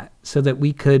on that so that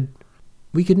we could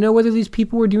know whether these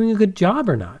people were doing a good job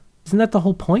or not. Isn't that the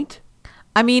whole point?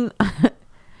 I mean,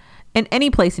 in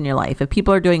any place in your life, if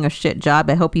people are doing a shit job,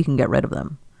 I hope you can get rid of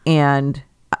them. And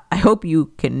I hope you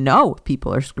can know if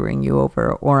people are screwing you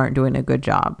over or aren't doing a good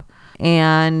job,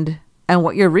 and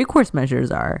what your recourse measures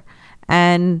are.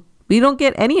 And we don't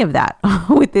get any of that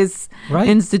with this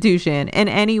institution in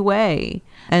any way.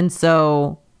 And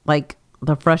so,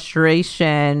 the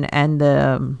frustration and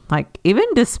the even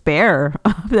despair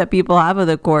that people have of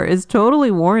the court is totally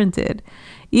warranted,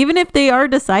 even if they are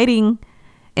deciding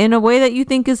in a way that you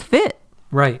think is fit.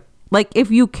 Right. If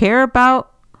you care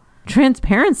about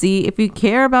transparency, if you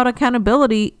care about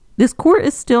accountability, this court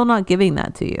is still not giving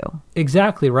that to you.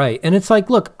 Exactly right. And it's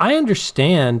look, I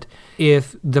understand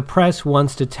if the press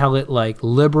wants to tell it like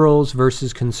liberals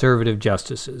versus conservative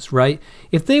justices, right?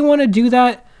 If they want to do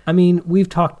that, I mean, we've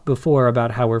talked before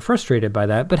about how we're frustrated by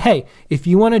that. But hey, if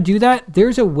you want to do that,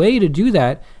 there's a way to do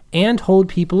that and hold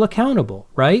people accountable,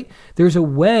 right? There's a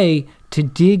way to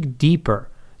dig deeper.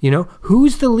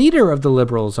 Who's the leader of the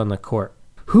liberals on the court?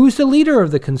 Who's the leader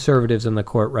of the conservatives on the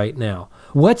court right now?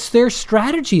 What's their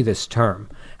strategy this term?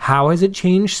 How has it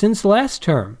changed since last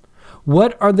term?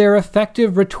 What are their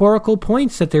effective rhetorical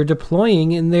points that they're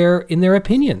deploying in their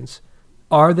opinions?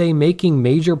 Are they making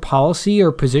major policy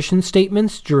or position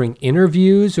statements during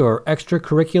interviews or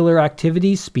extracurricular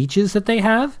activities, speeches that they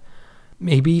have?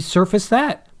 Maybe surface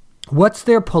that. What's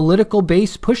their political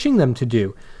base pushing them to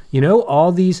do?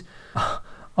 All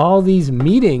these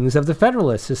meetings of the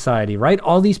Federalist Society, right?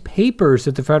 All these papers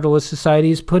that the Federalist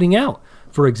Society is putting out,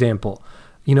 for example.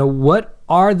 What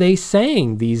are they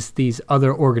saying, these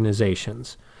other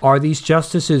organizations? Are these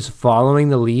justices following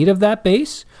the lead of that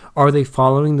base? Are they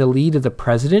following the lead of the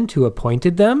president who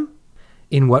appointed them?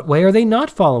 In what way are they not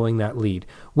following that lead?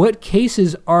 What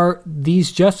cases are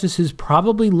these justices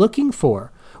probably looking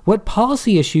for? What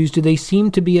policy issues do they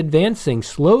seem to be advancing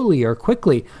slowly or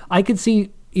quickly? I could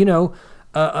see,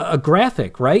 a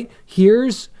graphic, right?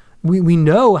 We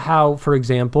know how, for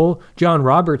example, John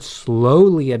Roberts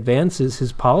slowly advances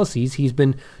his policies. He's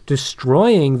been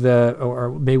destroying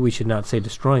or maybe we should not say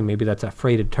destroying, maybe that's a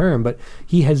freighted term, but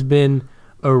he has been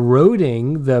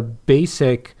eroding the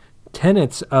basic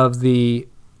tenets of the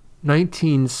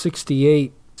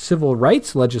 1968 civil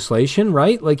rights legislation,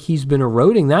 right? He's been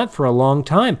eroding that for a long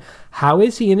time. How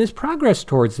is he in his progress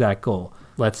towards that goal?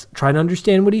 Let's try to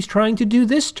understand what he's trying to do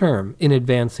this term in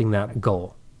advancing that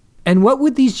goal. And what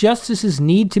would these justices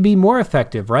need to be more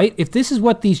effective, right? If this is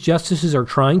what these justices are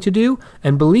trying to do,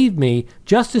 and believe me,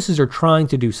 justices are trying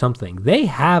to do something. They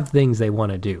have things they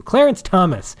want to do. Clarence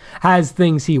Thomas has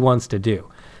things he wants to do.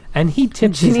 And he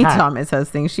tips his hat. Ginny Thomas has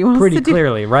things she wants to do. Pretty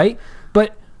clearly, right?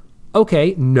 But,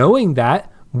 okay, knowing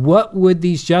that, what would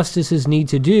these justices need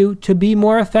to do to be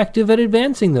more effective at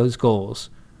advancing those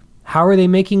goals? How are they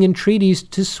making entreaties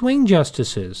to swing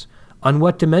justices? On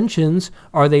what dimensions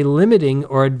are they limiting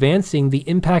or advancing the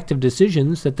impact of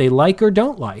decisions that they like or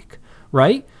don't like,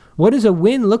 right? What does a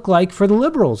win look like for the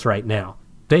liberals right now?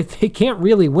 They can't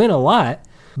really win a lot,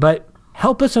 but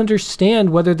help us understand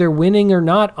whether they're winning or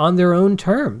not on their own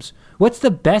terms. What's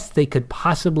the best they could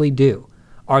possibly do?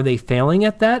 Are they failing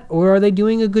at that, or are they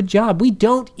doing a good job? We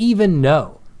don't even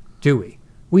know, do we?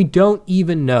 We don't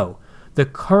even know. The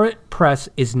current press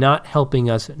is not helping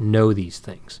us know these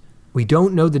things. We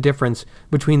don't know the difference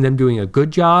between them doing a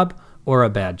good job or a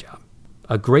bad job,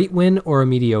 a great win or a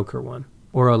mediocre one,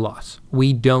 or a loss.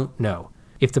 We don't know.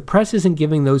 If the press isn't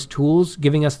giving us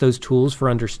those tools for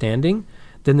understanding,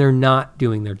 then they're not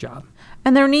doing their job.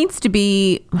 And there needs to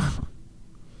be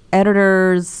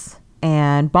editors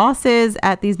and bosses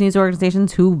at these news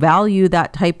organizations who value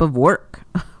that type of work,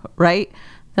 right?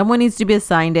 Someone needs to be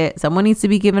assigned it. Someone needs to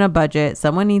be given a budget.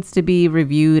 Someone needs to be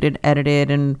reviewed and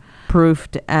edited and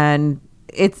proofed. And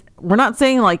we're not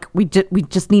saying we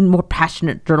just need more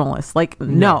passionate journalists.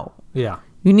 No. Yeah.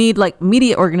 You need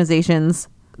media organizations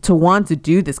to want to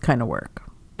do this kind of work.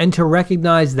 And to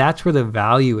recognize that's where the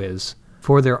value is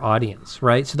for their audience,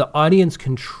 right? So the audience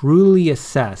can truly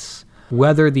assess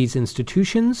whether these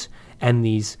institutions and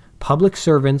these public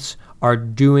servants are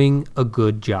doing a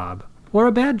good job or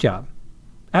a bad job.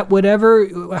 at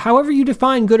whatever, however you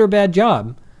define good or bad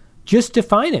job. Just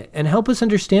define it and help us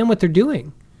understand what they're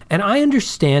doing. And I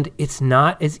understand it's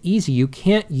not as easy. You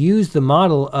can't use the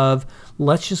model of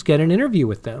let's just get an interview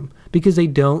with them because they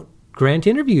don't grant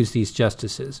interviews, these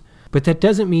justices. But that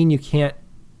doesn't mean you can't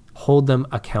hold them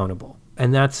accountable.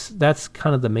 And that's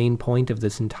kind of the main point of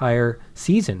this entire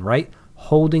season, right?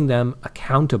 Holding them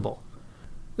accountable.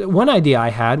 One idea I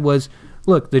had was,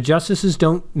 look, the justices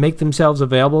don't make themselves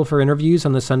available for interviews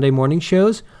on the Sunday morning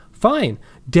shows. Fine.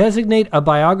 Designate a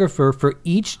biographer for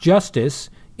each justice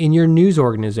in your news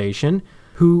organization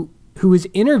who is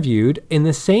interviewed in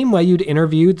the same way you'd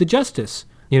interview the justice.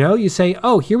 You know, you say,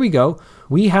 oh, here we go.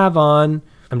 We have on,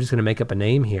 I'm just going to make up a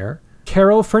name here,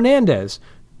 Carol Fernandez.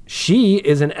 She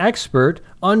is an expert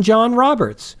on John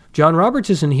Roberts. John Roberts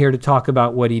isn't here to talk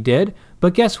about what he did,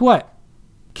 but guess what?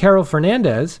 Carol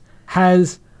Fernandez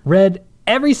has read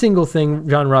every single thing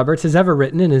John Roberts has ever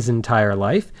written in his entire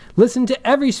life, listened to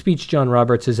every speech John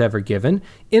Roberts has ever given,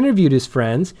 interviewed his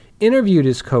friends, interviewed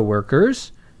his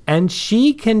coworkers, and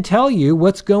she can tell you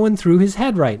what's going through his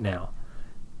head right now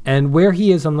and where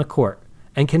he is on the court,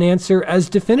 and can answer as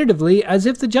definitively as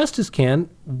if the justice can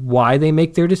why they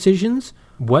make their decisions,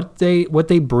 what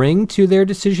they bring to their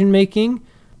decision making.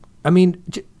 I mean,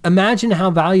 imagine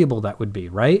how valuable that would be,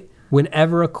 right?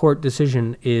 Whenever a court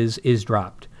decision is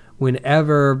dropped,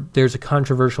 whenever there's a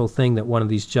controversial thing that one of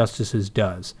these justices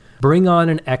does, bring on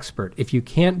an expert. If you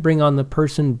can't bring on the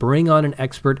person, bring on an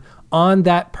expert on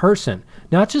that person.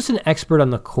 Not just an expert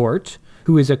on the court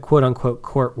who is a quote-unquote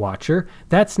court watcher.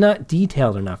 That's not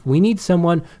detailed enough. We need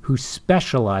someone who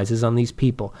specializes on these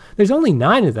people. There's only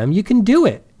 9 of them. You can do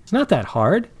it. It's not that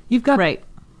hard. You've got... Right.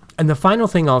 And the final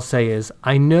thing I'll say is,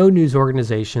 I know news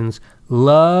organizations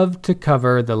love to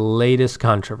cover the latest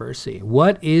controversy.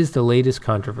 What is the latest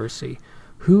controversy?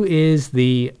 Who is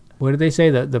the, what do they say,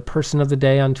 the person of the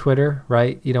day on Twitter,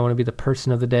 right? You don't want to be the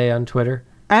person of the day on Twitter.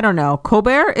 I don't know.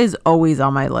 Colbert is always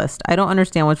on my list. I don't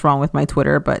understand what's wrong with my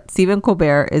Twitter, but Stephen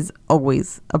Colbert is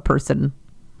always a person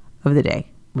of the day.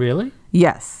 Really?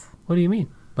 Yes. What do you mean?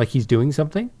 Like he's doing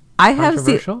something? I have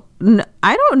seen.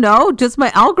 I don't know. Just my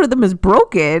algorithm is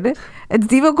broken, and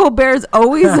Stephen Colbert is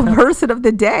always the person of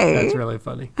the day. That's really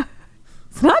funny.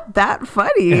 It's not that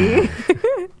funny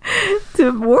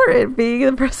to warrant being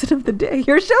the person of the day.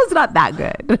 Your show's not that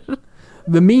good.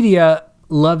 The media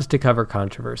loves to cover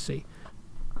controversy,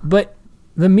 but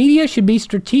the media should be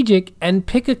strategic and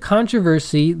pick a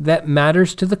controversy that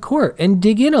matters to the court and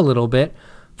dig in a little bit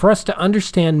for us to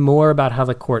understand more about how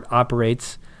the court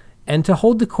operates and to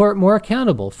hold the court more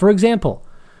accountable. For example,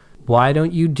 why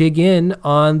don't you dig in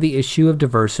on the issue of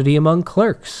diversity among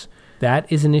clerks? That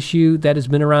is an issue that has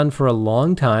been around for a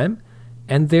long time,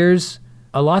 and there's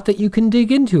a lot that you can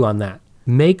dig into on that.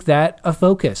 Make that a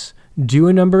focus. Do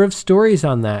a number of stories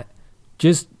on that.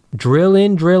 Just drill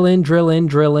in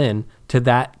to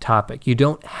that topic. You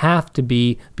don't have to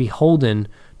be beholden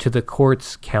to the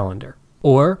court's calendar.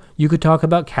 Or you could talk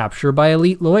about capture by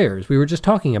elite lawyers. We were just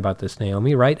talking about this,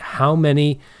 Naomi, right? How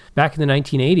many, back in the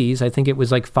 1980s, I think it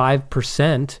was like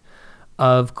 5%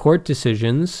 of court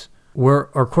decisions or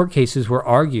court cases were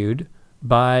argued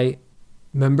by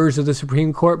members of the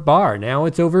Supreme Court bar. Now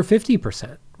it's over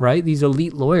 50%, right? These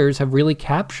elite lawyers have really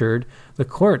captured the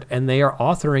court, and they are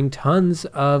authoring tons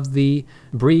of the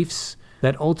briefs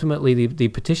that ultimately, the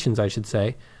petitions, I should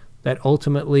say, that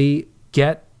ultimately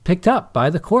get picked up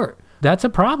by the court. That's a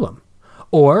problem.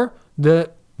 Or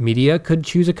the media could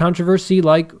choose a controversy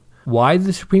like why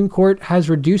the Supreme Court has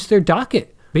reduced their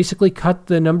docket, basically cut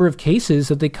the number of cases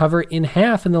that they cover in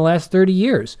half in the last 30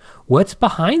 years. What's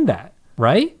behind that,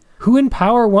 right? Who in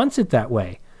power wants it that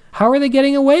way? How are they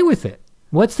getting away with it?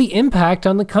 What's the impact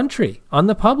on the country, on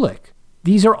the public?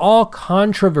 These are all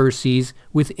controversies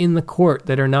within the court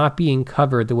that are not being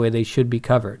covered the way they should be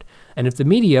covered. And if the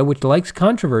media, which likes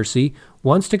controversy,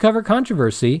 wants to cover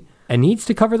controversy and needs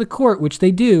to cover the court, which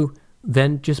they do,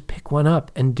 then just pick one up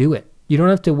and do it. You don't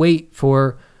have to wait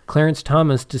for Clarence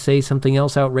Thomas to say something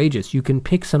else outrageous. You can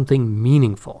pick something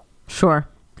meaningful. Sure.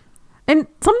 And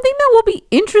something that will be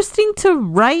interesting to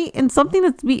write and something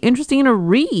that's be interesting to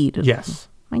read. Yes.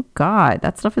 My God,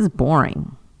 that stuff is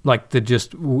boring. Like the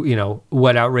just,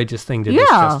 what outrageous thing did this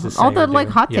justice say all the or do? like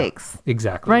hot takes.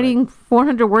 Exactly. Writing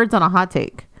 400 words on a hot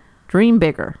take. Dream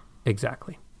bigger.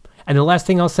 Exactly. And the last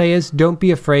thing I'll say is don't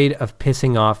be afraid of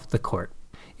pissing off the court.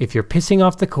 If you're pissing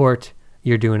off the court,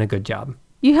 you're doing a good job.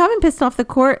 You haven't pissed off the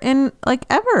court in like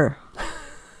ever.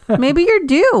 Maybe you're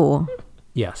due.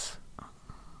 Yes.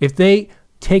 If they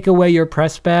take away your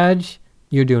press badge,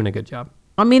 you're doing a good job.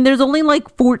 I mean, there's only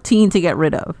like 14 to get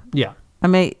rid of. Yeah.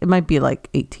 It might be like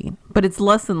 18, but it's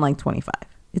less than like 25.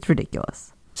 It's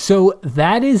ridiculous. So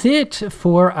that is it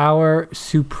for our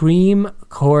Supreme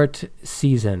Court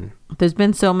season. There's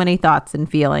been so many thoughts and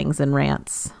feelings and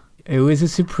rants. It was a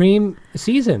Supreme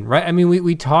season, right? I mean,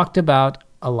 we talked about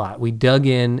a lot. We dug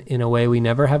in a way we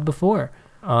never have before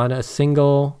on a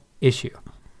single issue.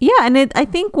 Yeah, and I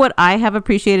think what I have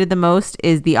appreciated the most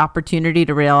is the opportunity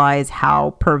to realize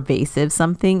how pervasive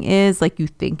something is. Like, you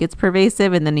think it's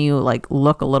pervasive, and then you like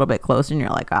look a little bit closer, and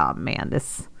you're like, oh man,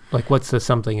 this. Like, what's the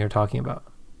something you're talking about?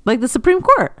 Like the Supreme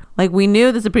Court. Like, we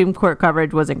knew the Supreme Court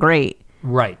coverage wasn't great,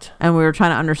 right? And we were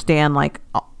trying to understand like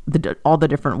all the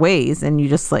different ways, and you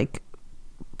just like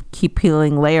keep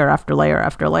peeling layer after layer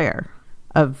after layer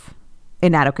of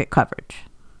inadequate coverage.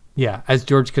 Yeah, as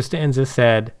George Costanza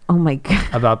said, oh my God,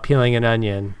 about peeling an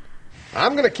onion.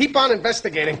 I'm going to keep on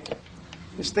investigating.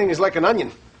 This thing is like an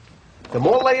onion. The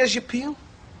more layers you peel,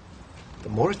 the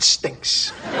more it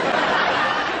stinks.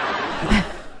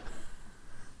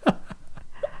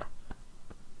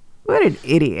 What an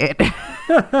idiot.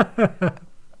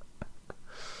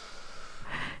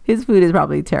 His food is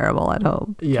probably terrible at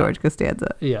home, yeah. George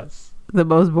Costanza. Yes. The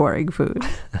most boring food.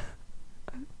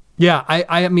 Yeah,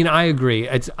 I mean, I agree.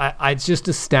 It's just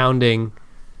astounding.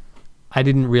 I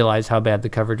didn't realize how bad the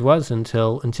coverage was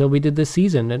until we did this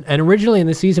season. And originally in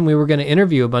the season, we were going to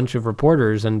interview a bunch of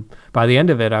reporters. And by the end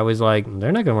of it, I was like,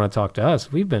 they're not going to want to talk to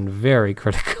us. We've been very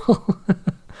critical.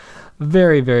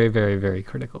 Very, very, very, very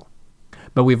critical.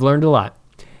 But we've learned a lot.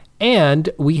 And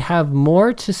we have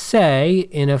more to say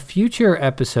in a future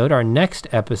episode, our next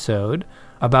episode,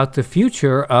 about the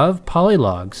future of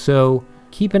Polylog. So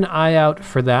keep an eye out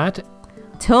for that.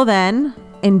 Till then,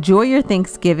 enjoy your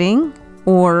Thanksgiving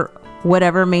or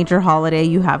whatever major holiday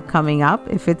you have coming up,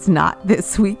 if it's not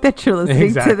this week that you're listening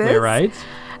exactly to this. Right.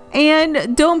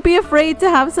 And don't be afraid to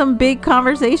have some big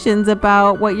conversations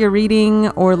about what you're reading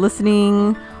or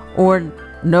listening or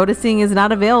noticing is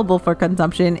not available for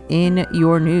consumption in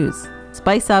your news.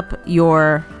 Spice up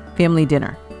your family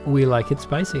dinner. We like it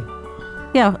spicy.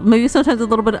 Yeah, maybe sometimes a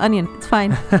little bit of onion. It's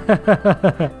fine.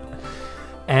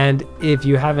 And if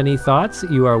you have any thoughts,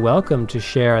 you are welcome to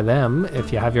share them.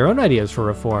 If you have your own ideas for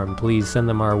reform, please send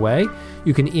them our way.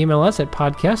 You can email us at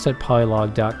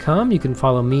podcast@polylog.com. You can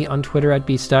follow me on Twitter at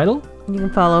bsteidel. You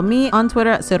can follow me on Twitter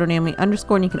at @sotonaomi_,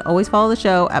 and you can always follow the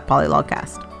show at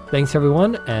Polylogcast. Thanks,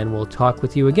 everyone, and we'll talk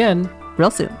with you again real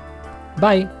soon.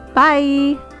 Bye.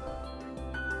 Bye.